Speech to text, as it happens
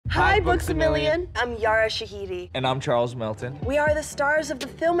Hi, Books A Million. I'm Yara Shahidi. And I'm Charles Melton. We are the stars of the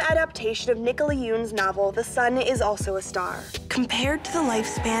film adaptation of Nicola Yoon's novel, The Sun Is Also a Star. Compared to the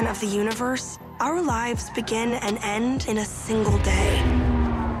lifespan of the universe, our lives begin and end in a single day.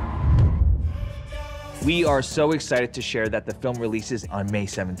 We are so excited to share that the film releases on May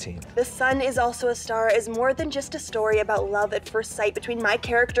 17th. The Sun Is Also a Star is more than just a story about love at first sight between my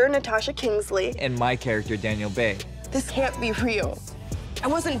character, Natasha Kingsley, And my character, Daniel Bay. This can't be real. I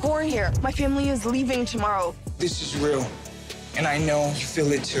wasn't born here. My family is leaving tomorrow. This is real, and I know you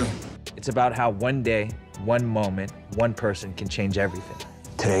feel it too. It's about how one day, one moment, one person can change everything.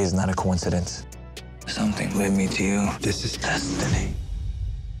 Today is not a coincidence. Something led me to you. This is destiny.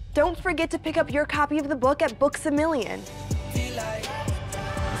 Don't forget to pick up your copy of the book at Books A Million.